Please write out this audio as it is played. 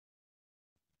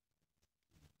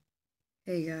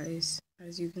Hey guys,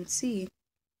 as you can see,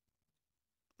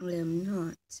 I am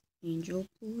not Angel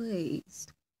Plays.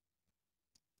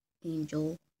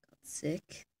 Angel got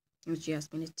sick, and she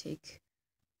asked me to take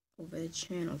over the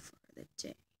channel for the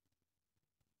day.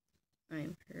 I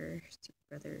am her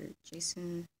brother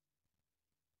Jason,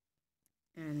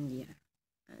 and yeah,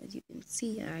 as you can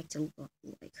see, I act a lot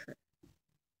like her.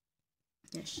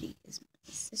 Yeah, she is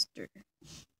my sister.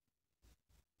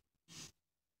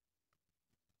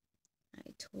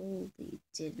 I totally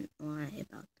didn't lie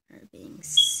about her being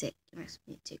sick and asked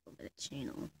me to take over the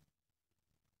channel.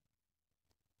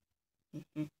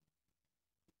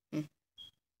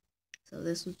 So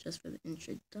this was just for the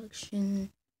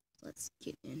introduction. Let's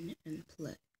get in and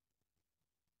play.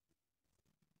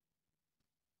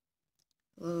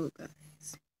 Hello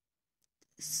guys.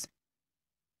 This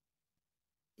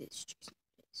is Jason.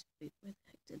 Wait, where the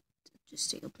heck did it just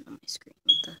stay open on my screen?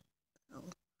 What the hell?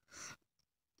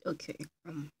 Okay,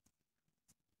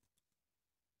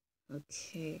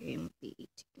 okay, I'm be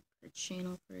taking her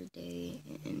channel for a day,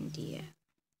 and yeah.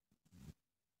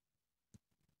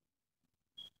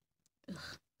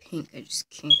 Ugh, pink, I just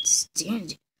can't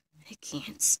stand it. I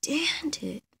can't stand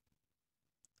it.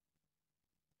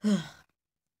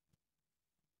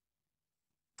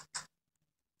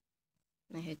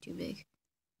 My head too big.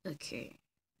 Okay.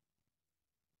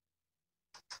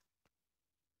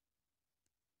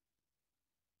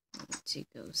 I need to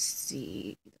go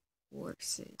see the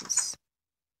horses.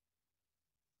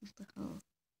 What the hell?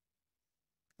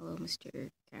 Hello,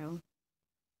 Mr. Cow.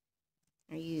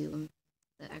 Are you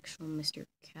the actual Mr.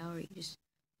 Cow, or are you just...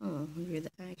 Oh, you're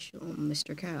the actual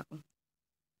Mr. Cow.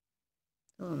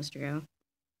 Hello, Mr. Cow.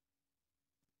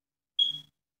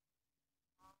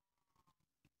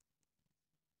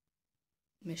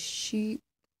 Miss Sheep.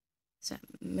 Is that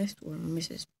Miss or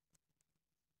Mrs.?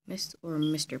 Miss or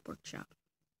Mr. Porkchop?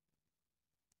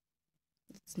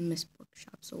 It's Miss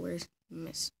Porkchop, so where's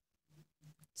Miss?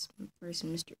 Where's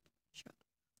Mr. Porkchop?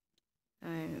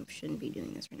 I shouldn't be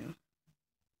doing this right now.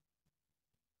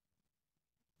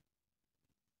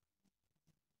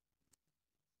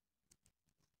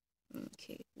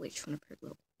 Okay, which one of her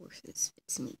little horses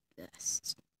fits me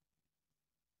best?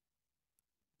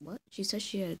 What? She said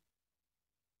she had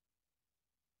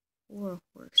 4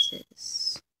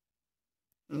 horses.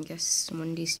 I guess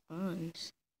one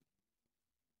despawns.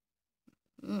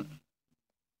 Oh.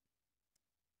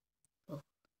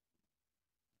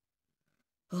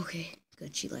 Okay,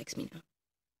 good. She likes me now.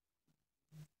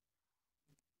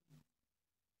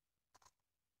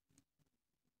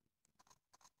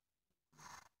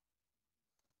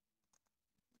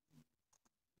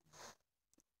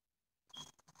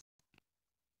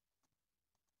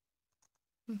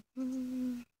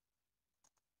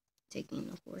 Taking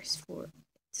the horse for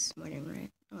its morning right?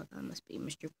 Oh, that must be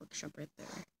Mr. Porkchop right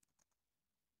there.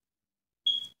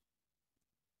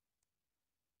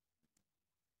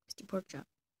 Mr. Porkchop,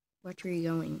 where are you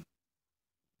going?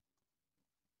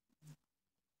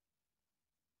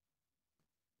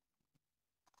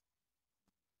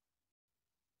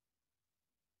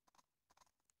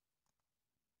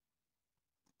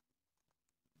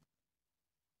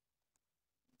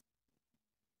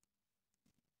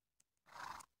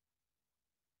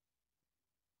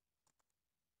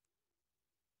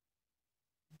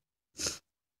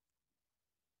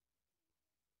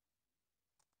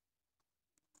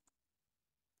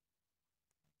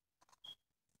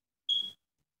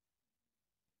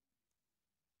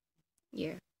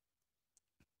 Yeah,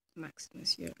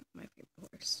 Maximus, you're my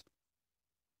favorite horse.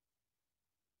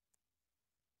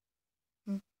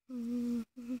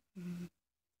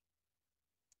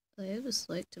 I have a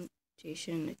slight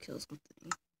temptation to kill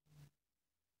something.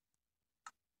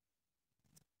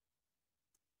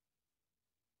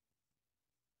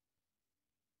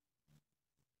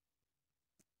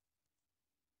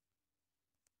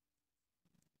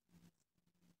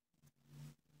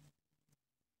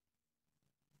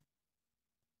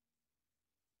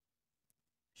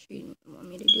 She didn't want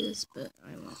me to do this, but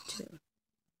I want to.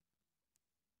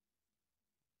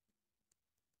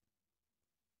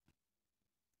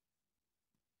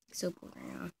 So boring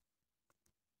right now.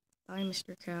 Bye,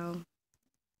 Mr. Cow.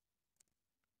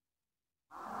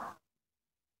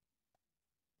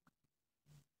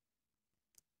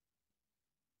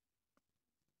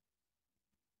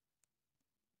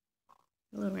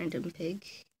 Hello, random pig.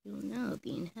 You will now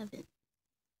be in heaven.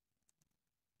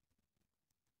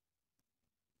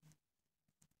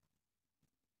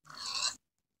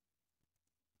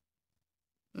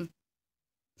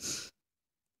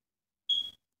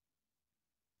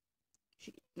 She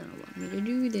did not want me to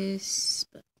do this,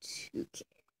 but who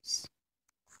cares?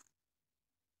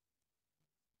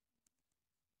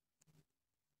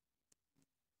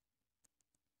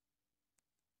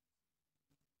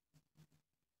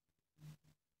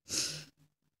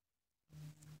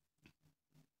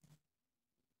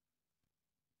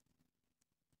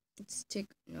 Let's take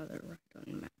another ride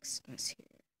on Maximus here.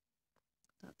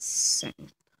 That's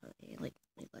Senpai, like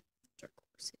dark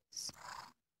horses.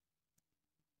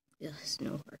 Yes,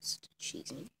 no hearts to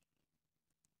cheesing.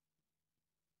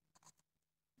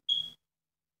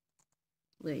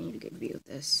 Wait, I need a good view of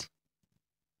this.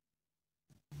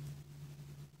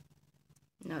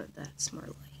 No, that's more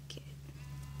like it.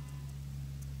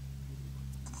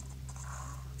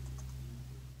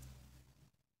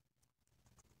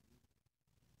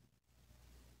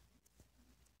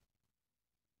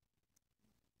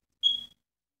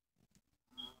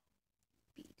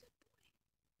 Be a good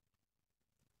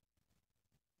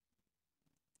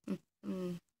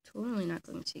boy. Totally not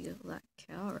going to go that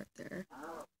cow right there.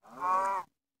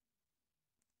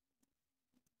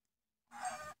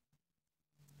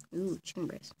 Ooh, chicken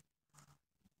breast.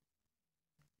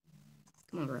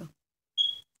 Come on, bro.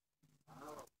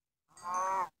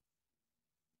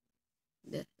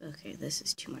 Okay, this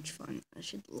is too much fun. I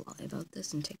should lie about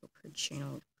this and take over her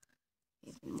channel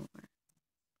even more.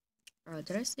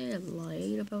 Did I say I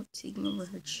lied about taking over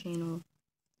her channel?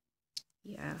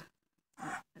 Yeah,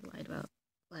 I lied about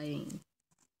lying.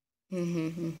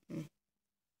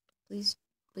 Please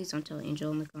don't tell Angel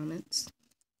in the comments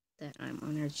that I'm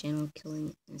on her channel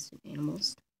killing innocent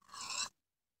animals.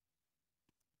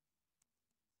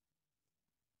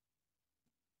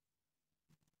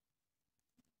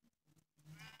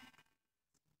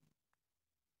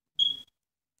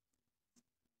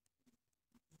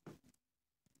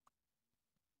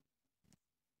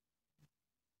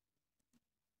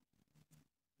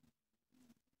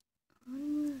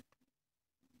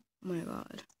 Oh my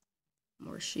god.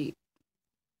 More sheep.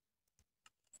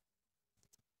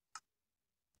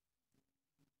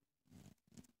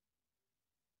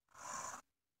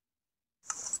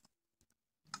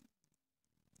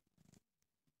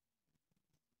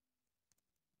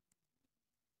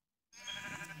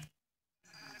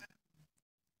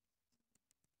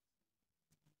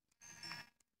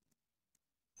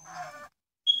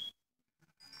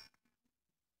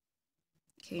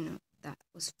 Okay, no, that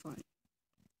was fun.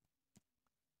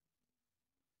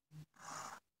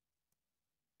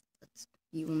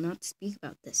 You will not speak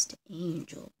about this to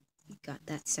Angel. You got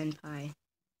that, Senpai.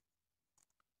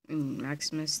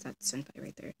 Maximus, that's Senpai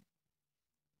right there.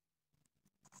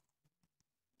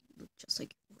 Look just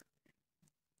like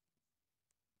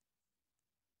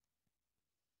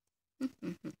Let's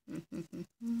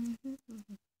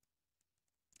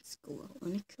go out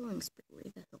on a killing spree. Where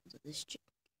the hell did this chick?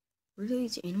 Where do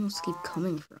these animals keep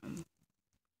coming from?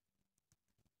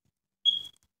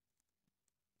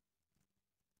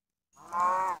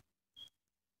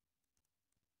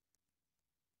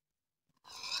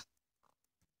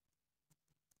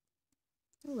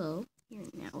 Hello, you're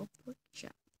now a pork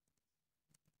chop.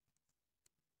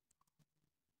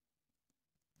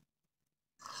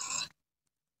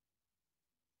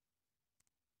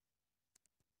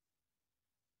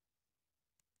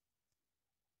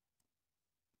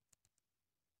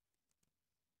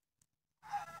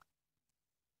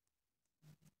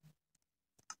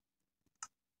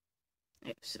 I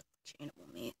have so much animal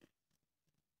meat.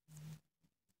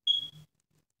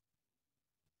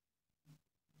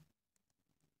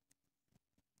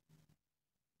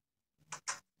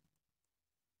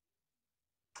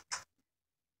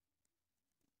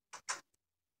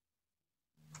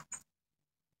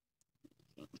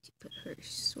 Going to put her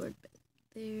sword back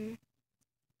there.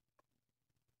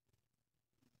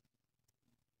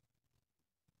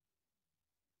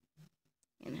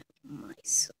 And have my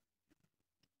sword.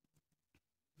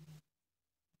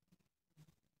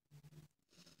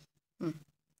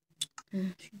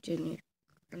 She did need.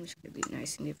 I'm just gonna be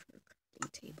nice and give her a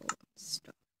crafting table and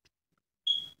stuff.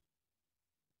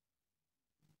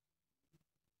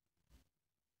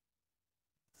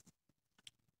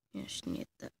 Yeah, she needed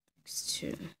that next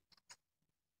too.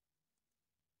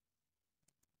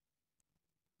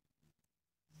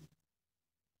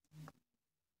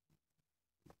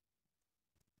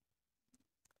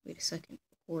 Wait a second.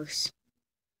 Horse.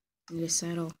 I need a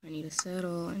saddle. I need a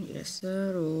saddle. I need a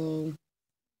saddle.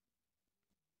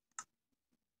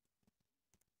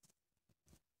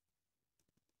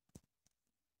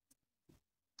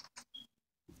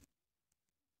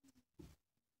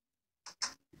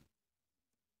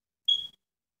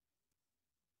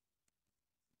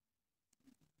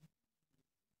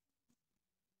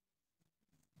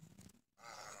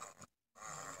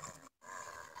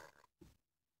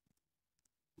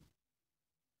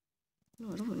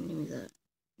 No, I don't want to name that.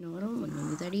 No, I don't want to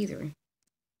name that either.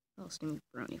 I'll just name it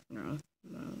Brownie for now.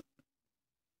 No.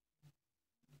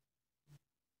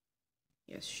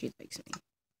 Yes, she likes me.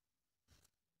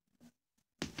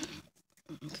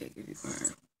 Okay, give you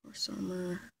more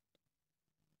summer.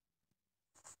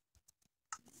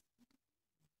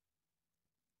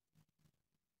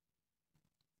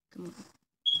 Come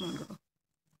on, girl.